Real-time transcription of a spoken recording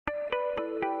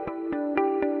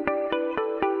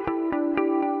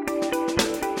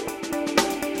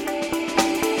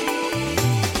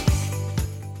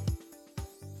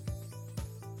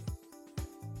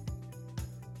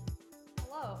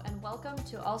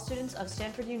all students of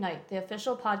Stanford Unite, the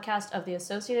official podcast of the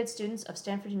Associated Students of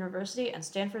Stanford University and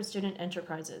Stanford Student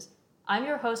Enterprises. I'm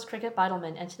your host, Cricket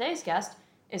Beidelman, and today's guest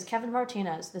is Kevin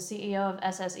Martinez, the CEO of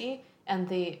SSE and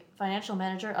the financial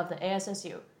manager of the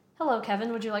ASSU. Hello,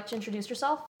 Kevin. Would you like to introduce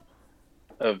yourself?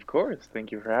 Of course.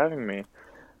 Thank you for having me.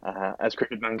 As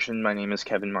Cricket mentioned, my name is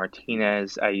Kevin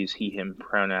Martinez. I use he, him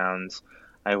pronouns.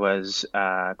 I was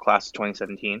class of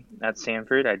 2017 at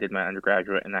Stanford. I did my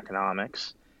undergraduate in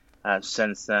economics.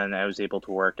 Since then, I was able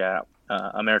to work at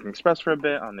American Express for a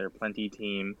bit on their Plenty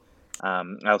team. I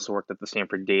also worked at the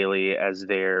Stanford Daily as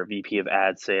their VP of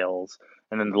ad sales.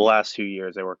 And then the last 2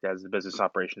 years, I worked as the business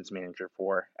operations manager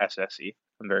for SSE.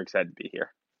 I'm very excited to be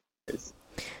here.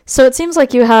 So it seems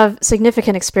like you have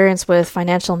significant experience with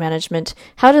financial management.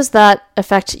 How does that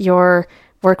affect your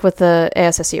work with the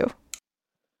ASSU?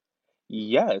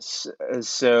 Yes.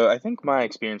 So I think my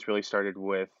experience really started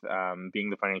with being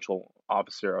the financial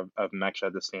officer of MECHA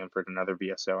at the Stanford, another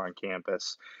VSO on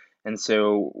campus. And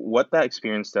so what that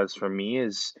experience does for me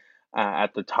is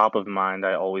at the top of mind,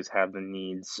 I always have the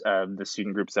needs of the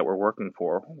student groups that we're working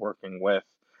with.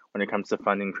 When it comes to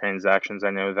funding transactions, I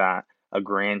know that a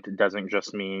grant doesn't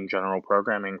just mean general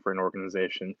programming for an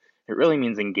organization. It really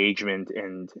means engagement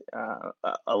and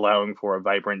allowing for a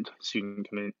vibrant student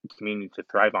community to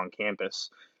thrive on campus.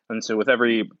 And so, with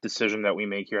every decision that we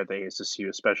make here at the ASSU,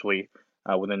 especially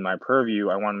within my purview,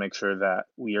 I want to make sure that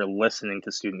we are listening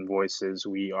to student voices.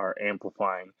 We are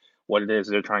amplifying what it is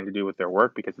they're trying to do with their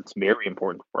work because it's very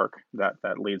important work that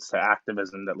leads to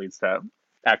activism, that leads to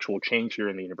actual change here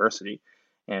in the university.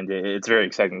 And it's very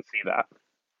exciting to see that.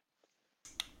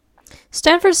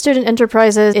 Stanford Student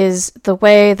Enterprises is the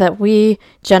way that we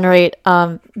generate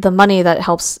the money that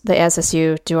helps the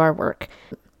ASSU do our work.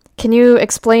 Can you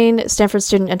explain Stanford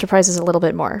Student Enterprises a little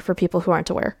bit more for people who aren't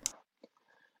aware?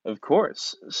 Of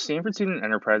course. Stanford Student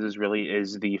Enterprises really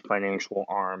is the financial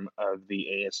arm of the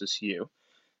ASSU.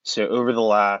 So over the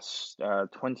last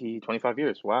 25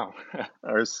 years, wow,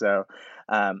 or so,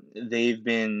 we've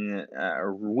been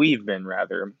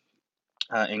rather,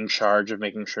 in charge of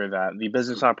making sure that the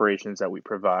business operations that we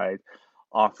provide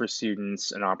offer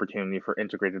students an opportunity for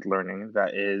integrated learning.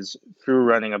 That is, through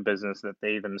running a business that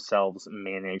they themselves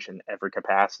manage in every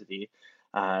capacity,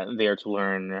 they are to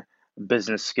learn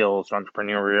business skills,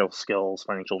 entrepreneurial skills,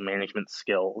 financial management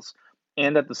skills,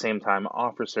 and at the same time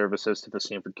offer services to the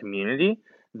Stanford community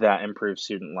that improve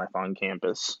student life on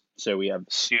campus. So we have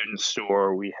Student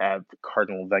Store, we have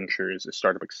Cardinal Ventures, a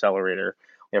startup accelerator.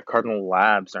 We have Cardinal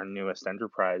Labs, our newest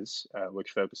enterprise,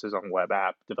 which focuses on web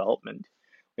app development.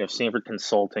 We have Stanford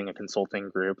Consulting, a consulting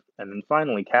group, and then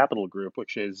finally Capital Group,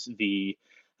 which is the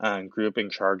group in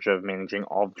charge of managing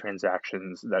all the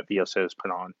transactions that VSOs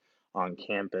put on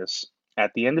campus.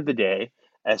 At the end of the day,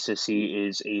 SSE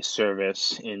is a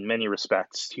service in many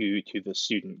respects to the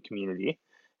student community,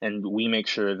 and we make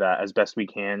sure that as best we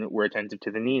can, we're attentive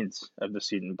to the needs of the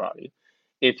student body.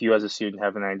 If you as a student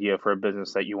have an idea for a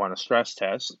business that you want to stress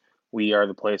test, we are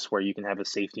the place where you can have a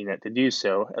safety net to do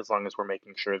so, as long as we're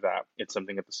making sure that it's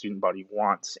something that the student body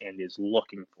wants and is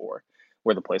looking for.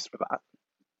 We're the place for that.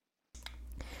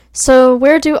 So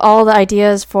where do all the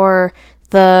ideas for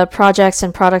the projects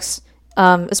and products,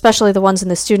 especially the ones in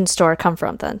the student store, come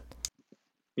from then?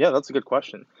 Yeah, that's a good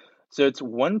question. So it's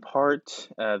one part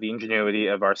the ingenuity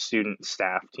of our student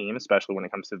staff team, especially when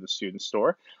it comes to the student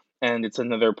store, and it's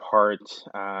another part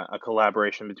a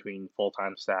collaboration between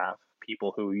full-time staff,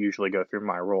 people who usually go through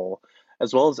my role,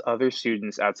 as well as other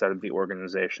students outside of the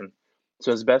organization.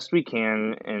 So as best we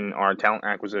can in our talent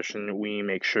acquisition, we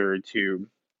make sure to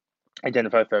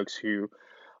identify folks who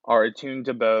are attuned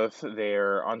to both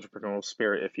their entrepreneurial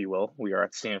spirit, if you will. We are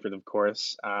at Stanford, of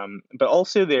course, but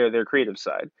also their creative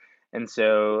side. And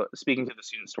so, speaking to the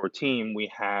student store team,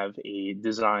 we have a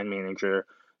design manager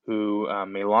who,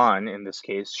 Milan, in this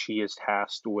case, she is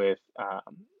tasked with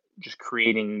just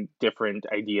creating different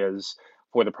ideas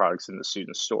for the products in the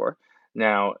student store.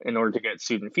 Now, in order to get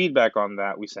student feedback on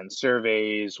that, we send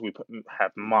surveys,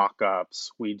 have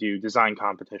mock-ups, we do design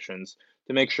competitions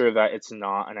to make sure that it's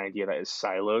not an idea that is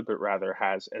siloed, but rather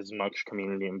has as much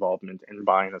community involvement and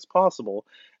buy-in as possible.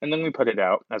 And then we put it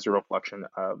out as a reflection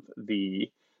of the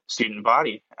student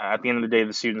body. At the end of the day,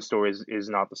 the student store is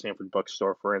not the Stanford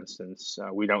bookstore, for instance.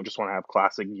 We don't just want to have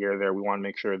classic gear there. We want to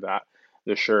make sure that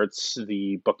the shirts,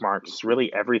 the bookmarks,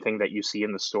 really everything that you see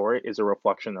in the store is a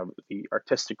reflection of the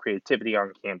artistic creativity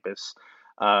on campus,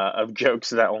 of jokes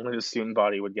that only the student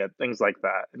body would get, things like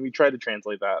that. And we try to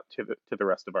translate that to the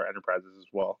rest of our enterprises as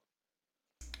well.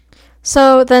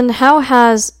 So then how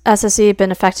has SSE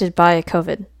been affected by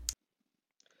COVID?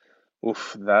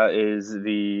 Oof, that is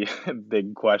the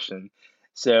big question.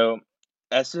 So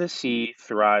SSC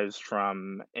thrives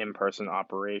from in-person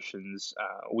operations.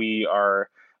 We are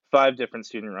five different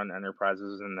student-run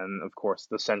enterprises, and then of course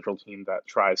the central team that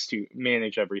tries to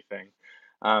manage everything.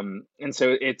 And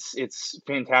so it's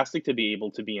fantastic to be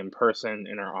able to be in person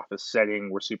in our office setting.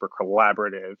 We're super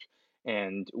collaborative,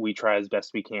 and we try as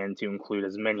best we can to include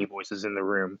as many voices in the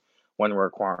room when we're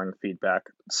acquiring feedback.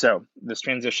 So this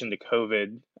transition to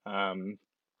COVID,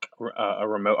 a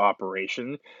remote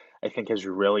operation, I think has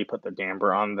really put the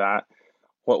damper on that.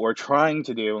 What we're trying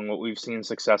to do and what we've seen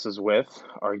successes with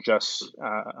are just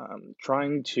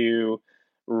trying to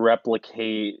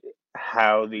replicate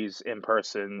how these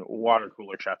in-person water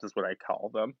cooler chats is what I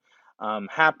call them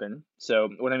happen. So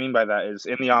what I mean by that is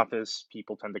in the office,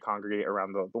 people tend to congregate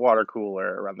around the water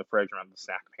cooler, around the fridge, around the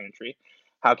snack pantry.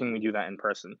 How can we do that in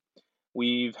person?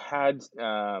 We've had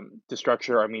to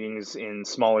structure our meetings in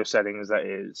smaller settings, that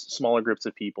is, smaller groups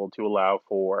of people to allow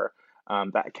for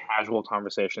that casual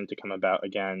conversation to come about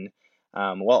again,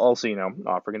 while also,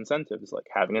 offering incentives like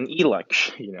having an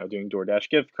e-lunch, doing DoorDash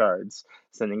gift cards,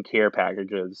 sending care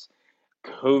packages.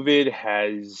 COVID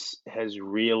has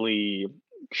really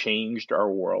changed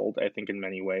our world, I think, in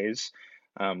many ways.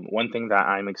 One thing that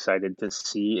I'm excited to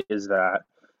see is that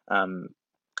um,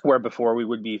 where before we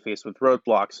would be faced with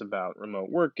roadblocks about remote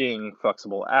working,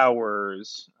 flexible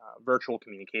hours, virtual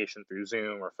communication through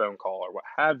Zoom or phone call or what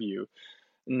have you,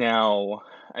 now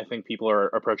I think people are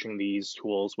approaching these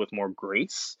tools with more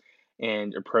grace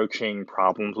and approaching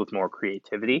problems with more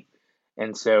creativity.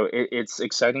 And so it's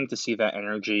exciting to see that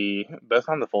energy both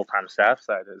on the full-time staff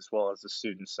side as well as the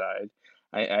student side.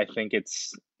 I think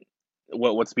it's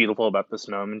what's beautiful about this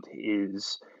moment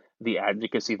is the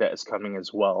advocacy that is coming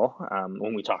as well.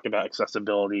 When we talk about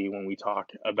accessibility, when we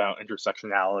talk about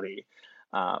intersectionality,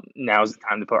 now is the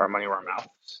time to put our money where our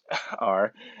mouths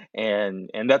are, and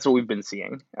that's what we've been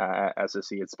seeing at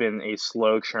SSC. It's been a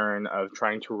slow churn of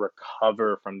trying to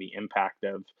recover from the impact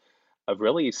of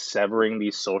really severing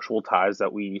these social ties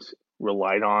that we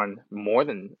relied on more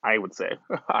than I would say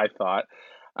I thought.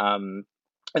 Um,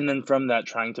 and then from that,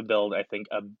 trying to build, I think,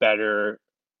 a better,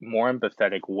 more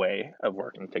empathetic way of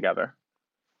working together.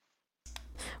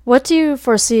 What do you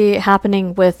foresee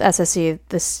happening with SSE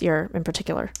this year in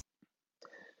particular?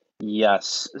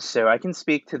 Yes, so I can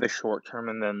speak to the short term,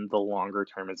 and then the longer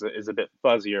term is a bit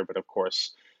fuzzier, but of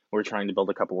course, we're trying to build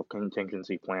a couple of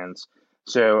contingency plans.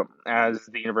 So, as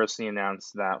the university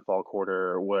announced that fall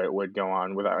quarter would go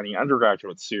on without any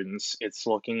undergraduate students, it's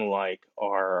looking like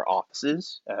our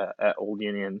offices at Old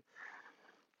Union,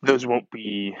 those won't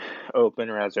be open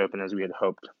or as open as we had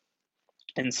hoped.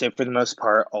 And so, for the most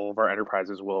part, all of our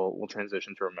enterprises will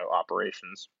transition to remote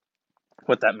operations.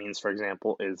 What that means, for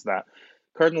example, is that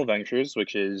Cardinal Ventures,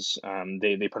 which is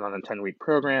they put on a 10-week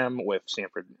program with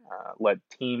Stanford led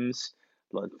teams,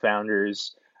 led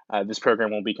founders. This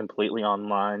program will be completely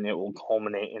online. It will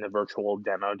culminate in a virtual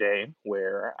demo day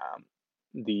where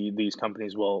these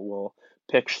companies will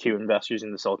pitch to investors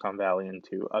in the Silicon Valley and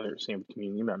to other Stanford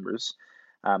community members.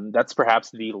 That's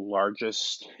perhaps the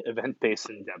largest event-based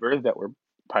endeavor that we're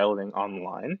piloting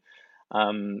online.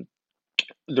 Um,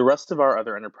 the rest of our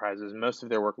other enterprises, most of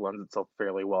their work lends itself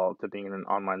fairly well to being in an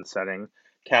online setting.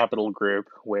 Capital Group,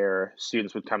 where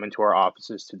students would come into our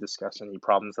offices to discuss any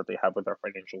problems that they have with our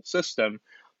financial system.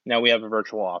 Now we have a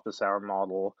virtual office hour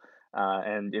model.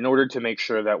 And in order to make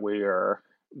sure that we are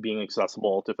being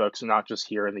accessible to folks not just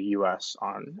here in the US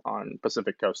on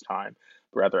Pacific Coast time,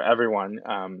 but rather everyone,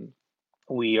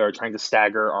 we are trying to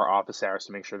stagger our office hours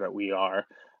to make sure that we are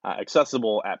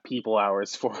accessible at people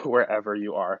hours for wherever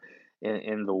you are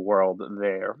in the world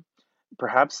there.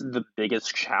 Perhaps the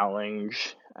biggest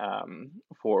challenge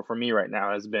for me right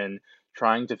now has been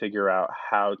trying to figure out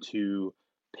how to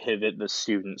pivot the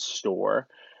student store.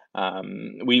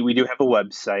 We do have a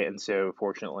website, and so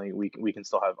fortunately, we can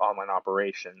still have online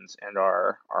operations, and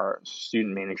our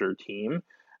student manager team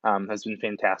has been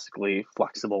fantastically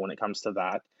flexible when it comes to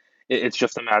that. It's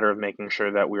just a matter of making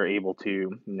sure that we're able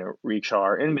to, reach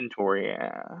our inventory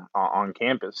on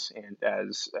campus, and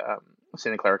as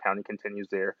Santa Clara County continues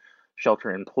their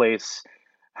shelter in place,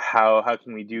 how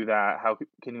can we do that? How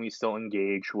can we still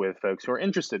engage with folks who are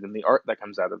interested in the art that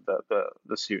comes out of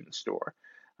the student store?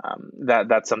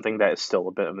 That's something that is still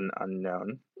a bit of an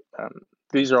unknown.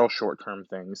 These are all short term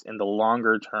things. In the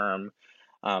longer term,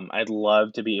 I'd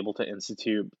love to be able to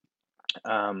institute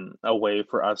a way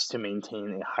for us to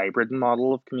maintain a hybrid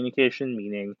model of communication,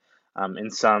 meaning in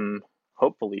some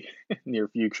hopefully near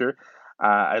future,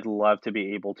 I'd love to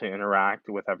be able to interact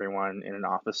with everyone in an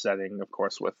office setting, of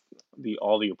course, with the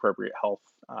all the appropriate health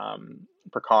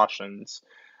precautions.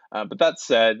 But that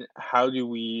said, how do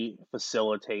we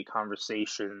facilitate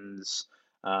conversations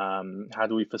How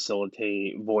do we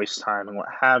facilitate voice time and what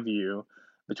have you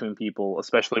between people,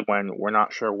 especially when we're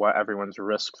not sure what everyone's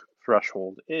risk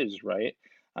threshold is, right?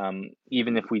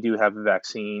 Even if we do have a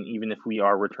vaccine, even if we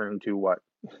are returning to what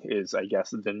is, I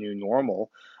guess, the new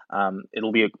normal,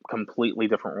 it'll be a completely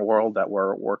different world that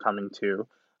we're coming to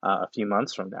a few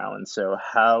months from now. And so,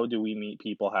 how do we meet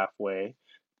people halfway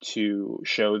to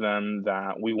show them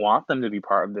that we want them to be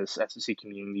part of this SEC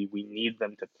community? We need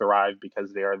them to thrive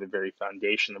because they are the very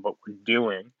foundation of what we're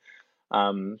doing.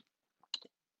 Um,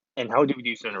 and how do we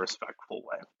do so in a respectful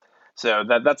way? So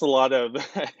that's a lot of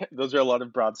those are a lot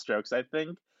of broad strokes, I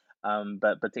think.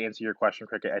 But to answer your question,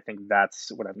 Cricket, I think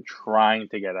that's what I'm trying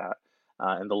to get at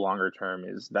in the longer term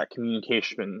is that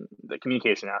the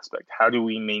communication aspect. How do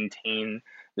we maintain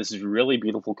this really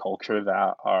beautiful culture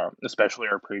that especially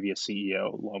our previous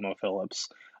CEO, Lomo Phillips,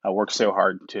 worked so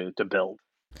hard to build?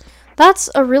 That's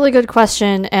a really good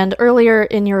question. And earlier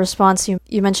in your response,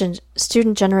 you mentioned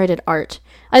student generated art.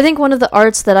 I think one of the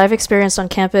arts that I've experienced on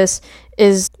campus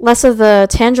is less of the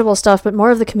tangible stuff, but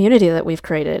more of the community that we've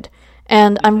created.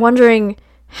 And I'm Mm-hmm. wondering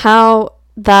how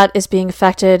that is being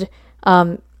affected,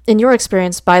 in your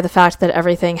experience, by the fact that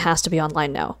everything has to be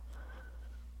online now.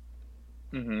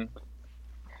 Mm-hmm.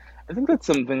 I think that's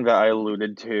something that I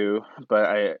alluded to,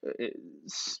 but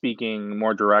speaking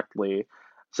more directly,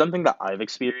 something that I've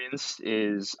experienced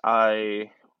is well,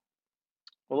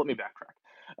 let me backtrack.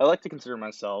 I like to consider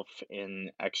myself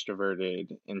an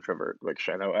extroverted introvert, which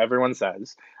I know everyone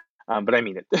says, but I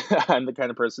mean it. I'm the kind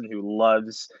of person who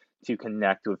loves to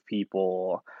connect with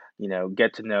people,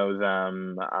 get to know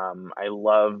them. I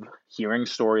love hearing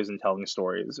stories and telling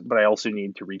stories, but I also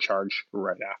need to recharge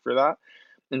right after that.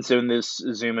 And so in this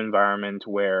Zoom environment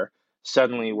where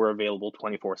suddenly we're available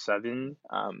 24/7,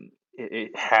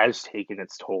 it has taken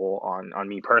its toll on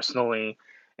me personally.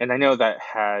 And I know that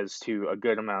has to a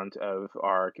good amount of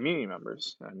our community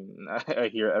members. I mean, I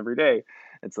hear it every day.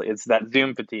 It's that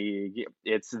Zoom fatigue.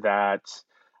 It's that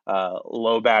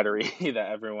low battery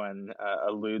that everyone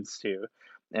alludes to.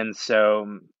 And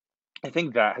so I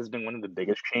think that has been one of the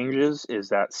biggest changes is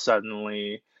that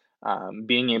suddenly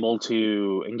being able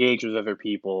to engage with other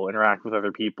people, interact with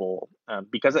other people,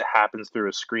 because it happens through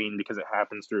a screen, because it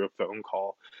happens through a phone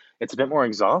call, it's a bit more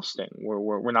exhausting.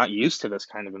 We're not used to this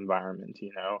kind of environment,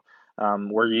 you know.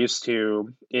 We're used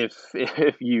to if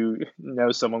you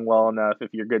know someone well enough,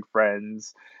 if you're good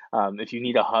friends, if you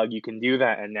need a hug, you can do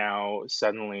that. And now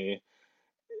suddenly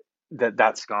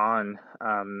that's gone.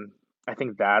 I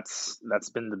think that's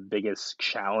been the biggest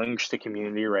challenge to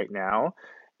community right now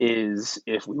is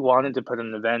if we wanted to put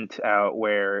an event out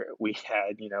where we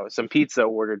had, some pizza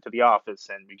ordered to the office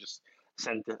and we just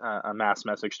sent a mass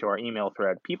message to our email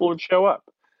thread, people would show up.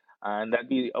 And that'd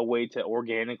be a way to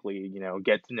organically,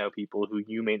 get to know people who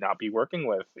you may not be working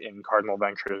with in Cardinal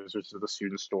Ventures versus the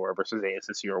student store versus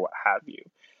ASSU or what have you.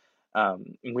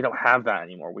 And we don't have that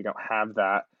anymore. We don't have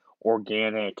that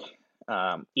organic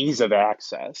ease of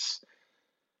access.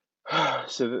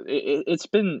 So it's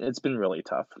been really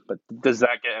tough. But does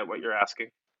that get at what you're asking?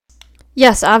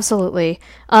 Yes, absolutely.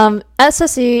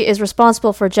 SSE is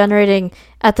responsible for generating,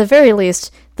 at the very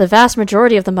least, the vast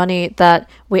majority of the money that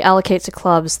we allocate to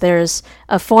clubs. There's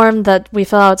a form that we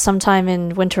fill out sometime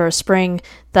in winter or spring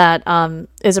that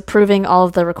is approving all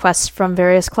of the requests from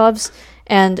various clubs.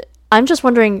 And I'm just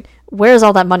wondering, where is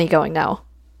all that money going now?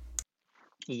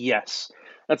 Yes,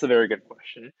 that's a very good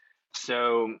question.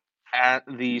 So at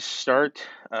the start,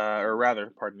 or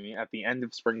rather, pardon me, at the end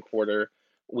of spring quarter,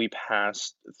 we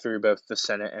passed through both the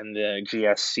Senate and the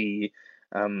GSC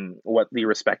what the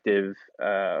respective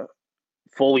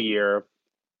full year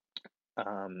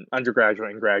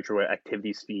undergraduate and graduate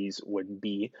activities fees would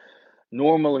be.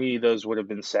 Normally, those would have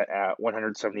been set at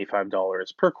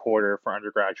 $175 per quarter for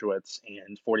undergraduates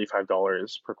and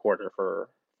 $45 per quarter for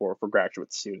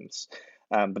graduate students.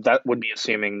 But that would be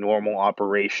assuming normal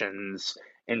operations,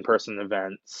 in-person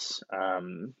events,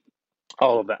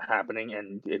 all of that happening.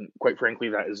 And quite frankly,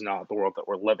 that is not the world that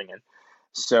we're living in.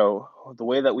 So the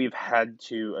way that we've had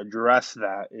to address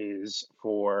that is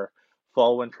for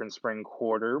fall, winter, and spring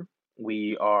quarter,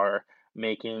 we are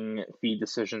making fee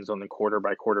decisions on a quarter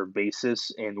by quarter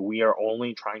basis, and we are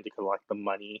only trying to collect the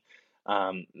money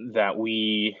that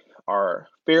we are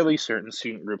fairly certain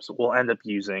student groups will end up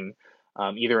using,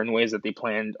 either in ways that they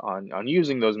planned on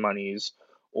using those monies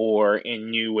or in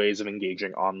new ways of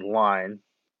engaging online.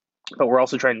 But we're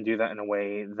also trying to do that in a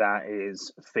way that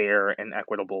is fair and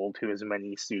equitable to as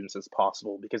many students as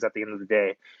possible because at the end of the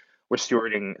day, we're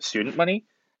stewarding student money,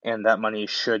 and that money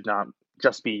should not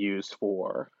just be used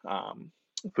for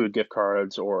food gift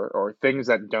cards or things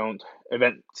that don't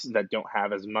events that don't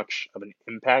have as much of an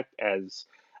impact as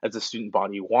the student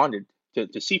body wanted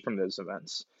to see from those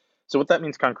events. So what that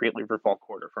means concretely for fall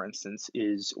quarter, for instance,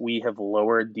 is we have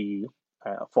lowered the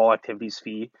fall activities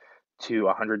fee to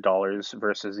 $100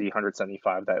 versus the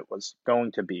 175 that it was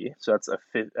going to be. So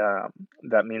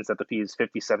that means that the fee is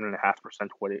 57.5%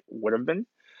 what it would have been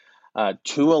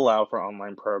to allow for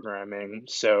online programming.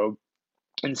 So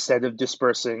instead of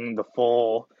dispersing the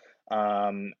full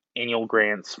annual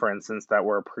grants, for instance, that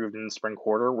were approved in the spring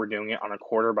quarter, we're doing it on a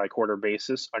quarter by quarter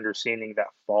basis, understanding that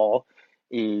fall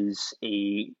is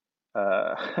a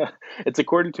it's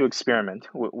according to experiment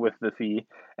with the fee.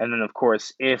 And then, of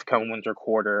course, if come winter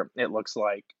quarter, it looks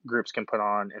like groups can put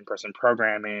on in-person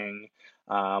programming,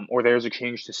 or there's a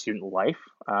change to student life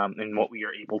and what we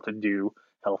are able to do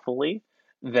healthfully,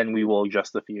 then we will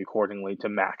adjust the fee accordingly to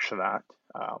match that.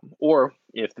 Or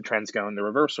if the trends go in the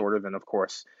reverse order, then of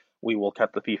course we will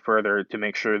cut the fee further to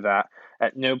make sure that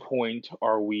at no point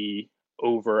are we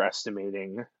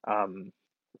overestimating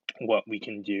what we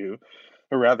can do,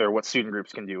 or rather what student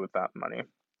groups can do with that money.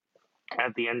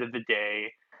 At the end of the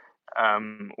day,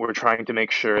 we're trying to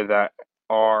make sure that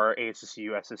our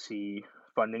ASSU SSC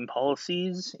funding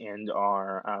policies and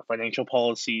our financial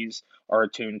policies are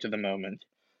attuned to the moment.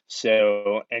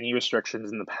 So any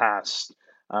restrictions in the past,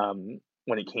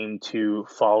 when it came to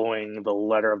following the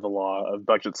letter of the law of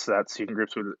budgets that student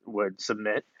groups would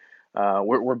submit,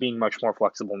 we're being much more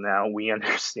flexible now. We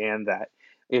understand that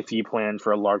if you plan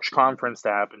for a large conference to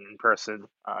happen in person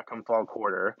come fall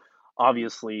quarter,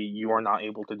 obviously you are not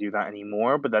able to do that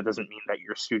anymore, but that doesn't mean that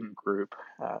your student group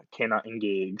cannot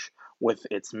engage with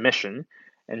its mission.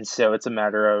 And so it's a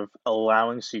matter of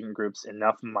allowing student groups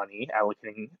enough money,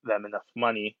 allocating them enough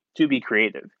money to be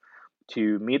creative,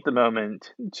 to meet the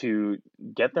moment, to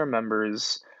get their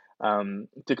members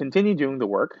to continue doing the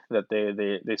work that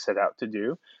they set out to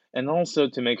do, and also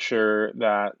to make sure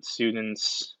that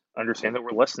students understand that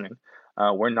we're listening.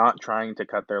 We're not trying to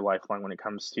cut their lifeline when it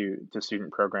comes to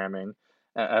student programming.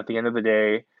 At the end of the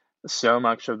day, so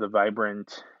much of the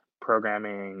vibrant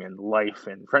programming and life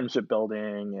and friendship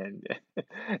building and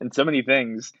and so many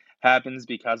things happens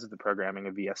because of the programming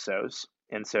of VSOs.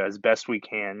 And so, as best we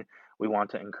can, we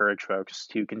want to encourage folks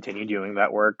to continue doing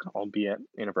that work, albeit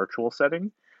in a virtual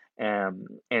setting.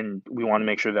 And we want to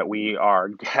make sure that we are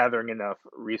gathering enough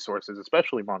resources,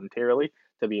 especially monetarily,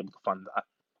 to be able to fund that.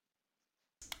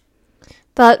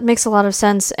 That makes a lot of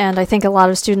sense, and I think a lot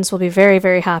of students will be very,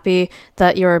 very happy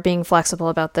that you're being flexible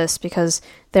about this because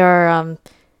there are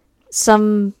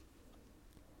some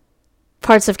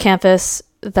parts of campus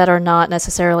that are not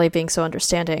necessarily being so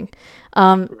understanding.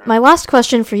 My last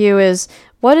question for you is,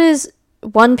 what is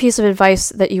one piece of advice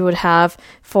that you would have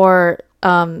for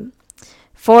VSOs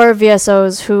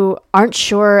who aren't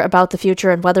sure about the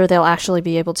future and whether they'll actually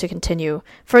be able to continue?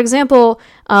 For example,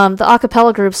 the a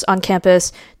cappella groups on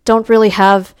campus don't really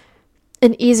have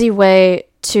an easy way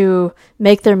to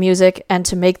make their music and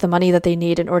to make the money that they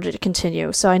need in order to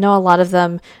continue. So I know a lot of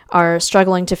them are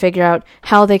struggling to figure out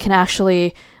how they can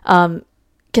actually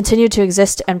continue to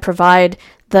exist and provide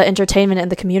the entertainment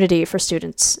and the community for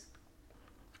students.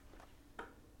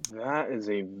 That is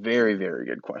a very, very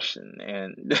good question,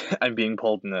 and I'm being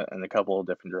pulled in a couple of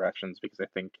different directions because I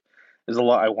think there's a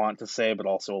lot I want to say, but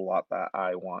also a lot that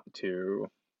I want to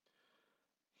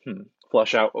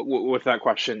flush out with that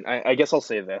question. I guess I'll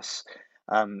say this.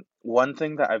 One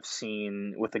thing that I've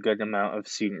seen with a good amount of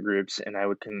student groups, and I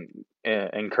would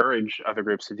encourage other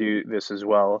groups to do this as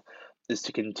well, is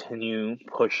to continue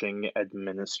pushing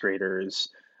administrators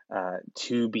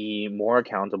to be more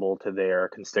accountable to their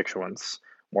constituents,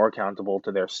 more accountable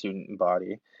to their student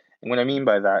body. And what I mean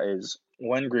by that is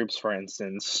when groups, for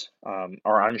instance,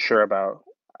 are unsure about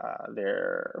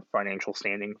their financial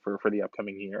standing for the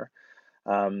upcoming year,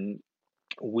 um,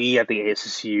 we at the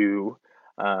ASSU,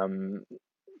 um,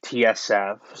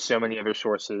 TSF, so many other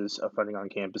sources of funding on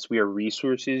campus, we are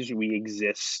resources. We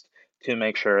exist to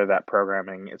make sure that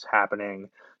programming is happening,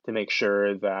 to make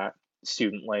sure that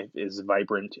student life is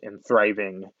vibrant and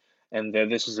thriving. And that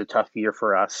this is a tough year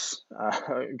for us,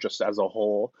 just as a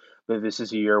whole. That this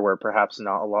is a year where perhaps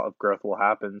not a lot of growth will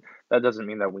happen. That doesn't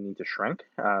mean that we need to shrink.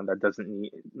 That doesn't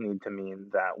need to mean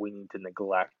that we need to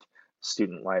neglect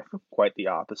student life. Quite the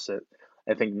opposite.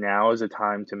 I think now is a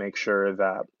time to make sure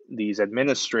that these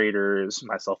administrators,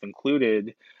 myself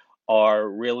included, are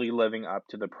really living up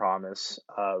to the promise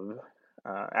of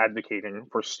advocating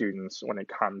for students when it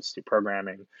comes to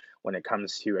programming, when it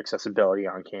comes to accessibility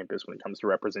on campus, when it comes to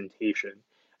representation,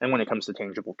 and when it comes to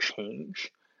tangible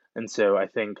change. And so I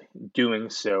think doing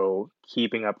so,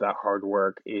 keeping up that hard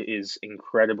work is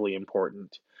incredibly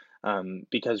important,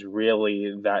 because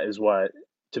really that is what,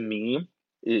 to me,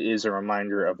 is a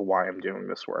reminder of why I'm doing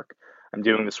this work. I'm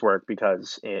doing this work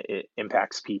because it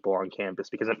impacts people on campus,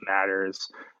 because it matters,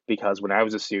 because when I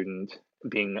was a student,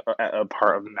 being a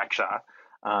part of MECSHA,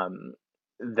 um,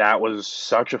 that was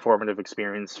such a formative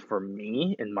experience for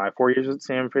me in my 4 years at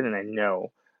Stanford, and I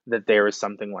know that there is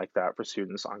something like that for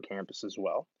students on campus as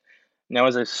well. Now,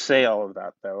 as I say all of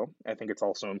that, though, I think it's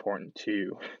also important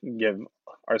to give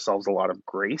ourselves a lot of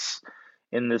grace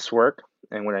in this work.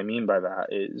 And what I mean by that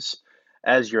is,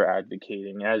 as you're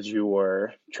advocating, as you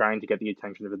are trying to get the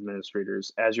attention of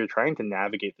administrators, as you're trying to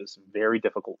navigate this very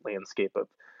difficult landscape of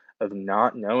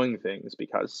not knowing things,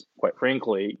 because quite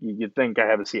frankly, you'd think I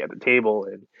have a seat at the table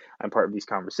and I'm part of these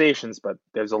conversations, but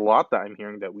there's a lot that I'm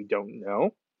hearing that we don't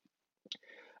know.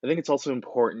 I think it's also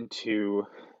important to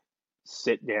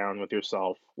sit down with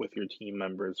yourself, with your team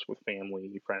members, with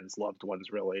family, friends, loved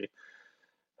ones, really,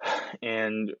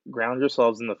 and ground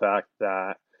yourselves in the fact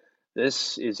that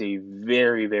this is a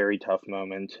very, very tough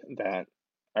moment that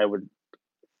I would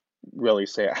really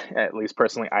say, at least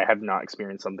personally, I have not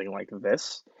experienced something like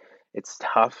this. It's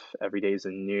tough. Every day is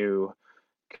a new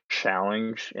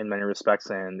challenge in many respects,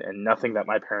 and nothing that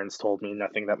my parents told me,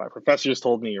 nothing that my professors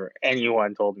told me, or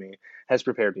anyone told me has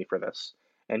prepared me for this.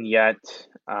 And yet,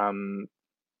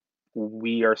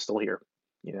 we are still here.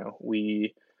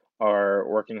 We are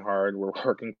working hard. We're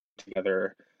working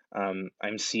together.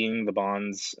 I'm seeing the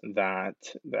bonds that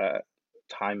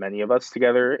tie many of us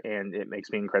together, and it makes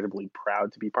me incredibly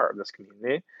proud to be part of this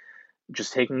community.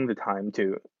 Just taking the time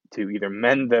to either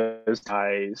mend those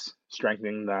ties,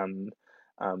 strengthening them,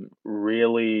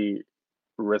 really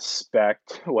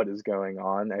respect what is going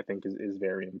on, I think is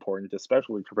very important,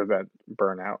 especially to prevent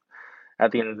burnout.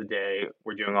 At the end of the day,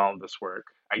 we're doing all of this work,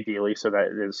 ideally, so that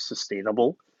it is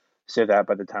sustainable, so that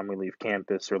by the time we leave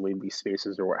campus or leave these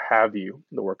spaces or what have you,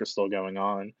 the work is still going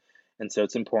on. And so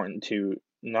it's important to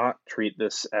not treat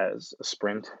this as a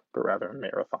sprint, but rather a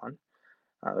marathon.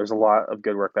 There's a lot of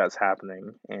good work that's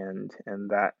happening, and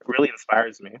that really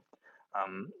inspires me.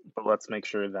 But let's make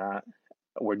sure that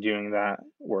we're doing that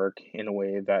work in a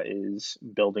way that is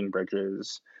building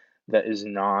bridges, that is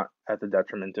not at the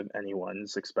detriment of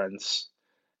anyone's expense,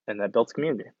 and that builds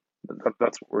community.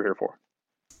 That's what we're here for.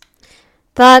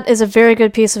 That is a very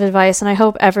good piece of advice, and I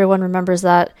hope everyone remembers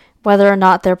that, whether or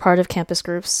not they're part of campus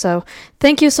groups. So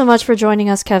thank you so much for joining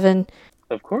us, Kevin.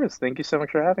 Of course. Thank you so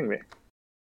much for having me.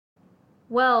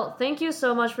 Well, thank you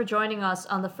so much for joining us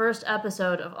on the first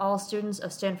episode of All Students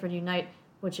of Stanford Unite,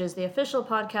 which is the official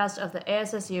podcast of the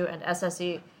ASSU and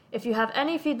SSE. If you have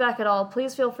any feedback at all,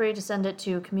 please feel free to send it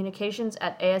to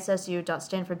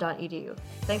communications@assu.stanford.edu.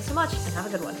 Thanks so much, and have a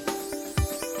good one.